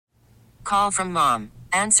call from mom.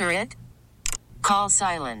 Answer it. Call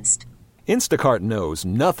silenced. Instacart knows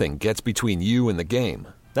nothing gets between you and the game.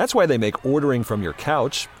 That's why they make ordering from your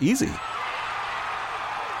couch easy.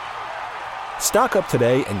 Stock up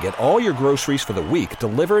today and get all your groceries for the week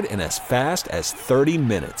delivered in as fast as 30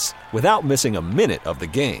 minutes without missing a minute of the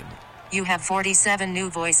game. You have 47 new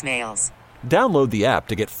voicemails. Download the app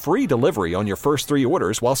to get free delivery on your first 3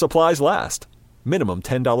 orders while supplies last. Minimum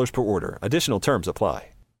 $10 per order. Additional terms apply.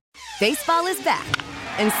 Baseball is back,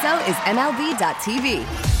 and so is MLB.tv.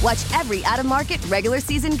 Watch every out-of-market regular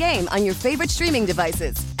season game on your favorite streaming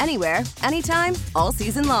devices, anywhere, anytime, all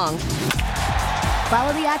season long.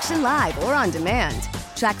 Follow the action live or on demand.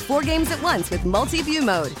 Track 4 games at once with multi-view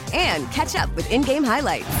mode and catch up with in-game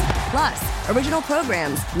highlights. Plus, original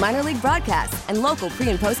programs, minor league broadcasts, and local pre-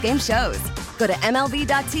 and post-game shows. Go to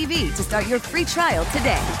MLB.tv to start your free trial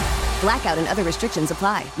today. Blackout and other restrictions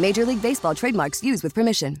apply. Major League Baseball trademarks used with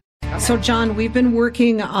permission. So, John, we've been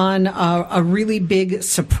working on a really big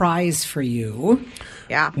surprise for you.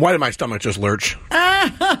 Yeah. Why did my stomach just lurch?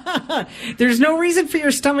 There's no reason for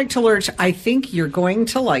your stomach to lurch. I think you're going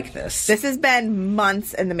to like this. This has been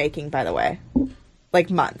months in the making, by the way. Like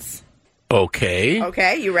months. Okay.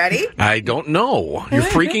 Okay, you ready? I don't know. You're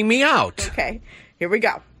freaking me out. Okay, here we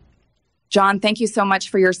go. John, thank you so much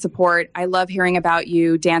for your support. I love hearing about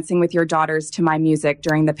you dancing with your daughters to my music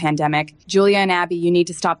during the pandemic. Julia and Abby, you need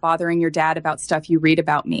to stop bothering your dad about stuff you read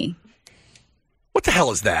about me. What the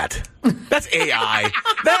hell is that? That's AI.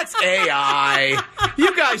 That's AI.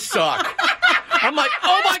 You guys suck. I'm like,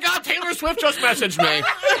 oh my God, Taylor Swift just messaged me. I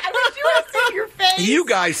wish you would have seen your face. You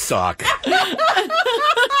guys suck.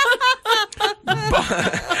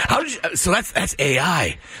 How did you, so that's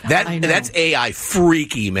AI. That's AI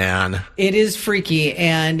freaky, man. It is freaky,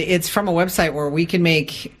 and it's from a website where we can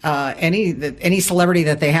make any celebrity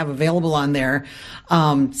that they have available on there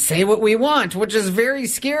say what we want, which is very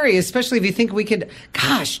scary, especially if you think we could.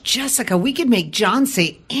 Gosh, Jessica, we could make John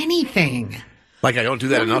say anything. Like I don't do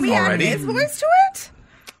that enough already. His voice to it?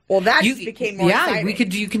 Well, that just became more exciting.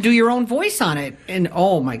 You can do your own voice on it, and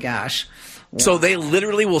oh my gosh. Wow. So they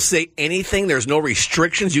literally will say anything. There's no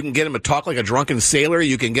restrictions. You can get them to talk like a drunken sailor.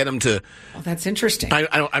 You can get them to. Oh, that's interesting.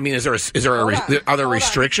 I mean, are there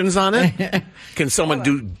restrictions on it? Can someone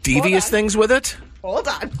do devious things with it? Hold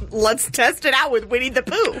on. Let's test it out with Winnie the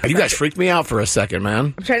Pooh. You guys freaked me out for a second,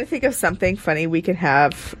 man. I'm trying to think of something funny we could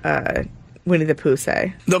have Winnie the Pooh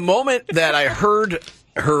say. The moment that I heard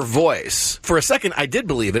her voice, for a second, I did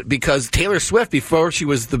believe it because Taylor Swift, before she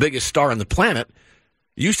was the biggest star on the planet,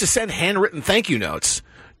 used to send handwritten thank you notes.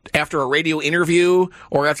 After a radio interview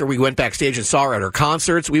or after we went backstage and saw her at her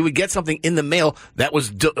concerts, we would get something in the mail that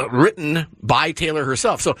was written by Taylor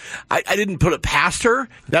herself. So I didn't put it past her.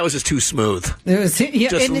 That was just too smooth. It was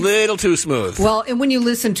just a little too smooth. Well, and when you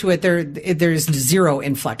listen to it, there's zero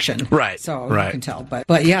inflection. Right. So right. You can tell.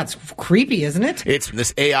 But yeah, it's creepy, isn't it? It's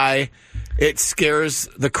this AI. It scares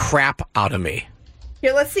the crap out of me.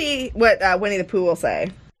 Here, let's see what Winnie the Pooh will say.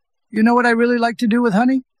 You know what I really like to do with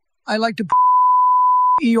honey? I like to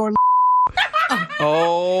your.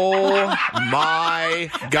 Oh my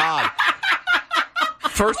God!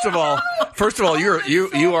 First of all,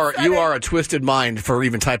 you are a twisted mind for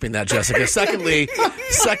even typing that, Jessica. Secondly,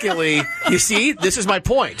 you see, this is my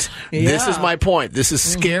point. Yeah. This is my point. This is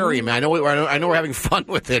scary, man. I know we're having fun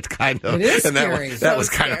with it, kind of. It is and scary. That was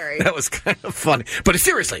kind of funny. But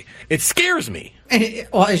seriously, it scares me.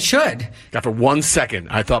 Well, it should. God, for 1 second,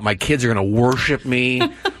 I thought my kids are going to worship me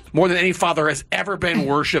more than any father has ever been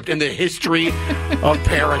worshipped in the history of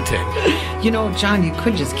parenting. You know, John, you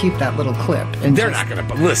could just keep that little clip. And they're not going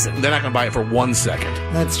to listen. They're not going to buy it for 1 second.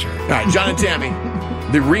 That's true. All right, John and Tammy,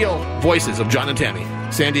 the real voices of John and Tammy,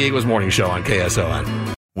 San Diego's morning show on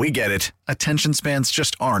KSON. We get it. Attention spans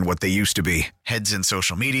just aren't what they used to be. Heads in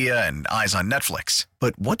social media and eyes on Netflix.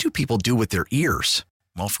 But what do people do with their ears?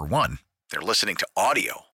 Well, for one, they're listening to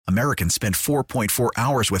audio. Americans spend 4.4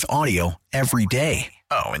 hours with audio every day.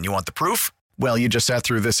 Oh, and you want the proof? Well, you just sat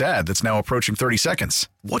through this ad that's now approaching 30 seconds.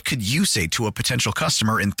 What could you say to a potential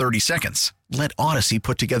customer in 30 seconds? Let Odyssey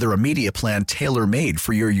put together a media plan tailor-made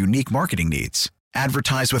for your unique marketing needs.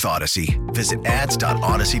 Advertise with Odyssey. Visit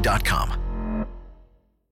ads.odyssey.com.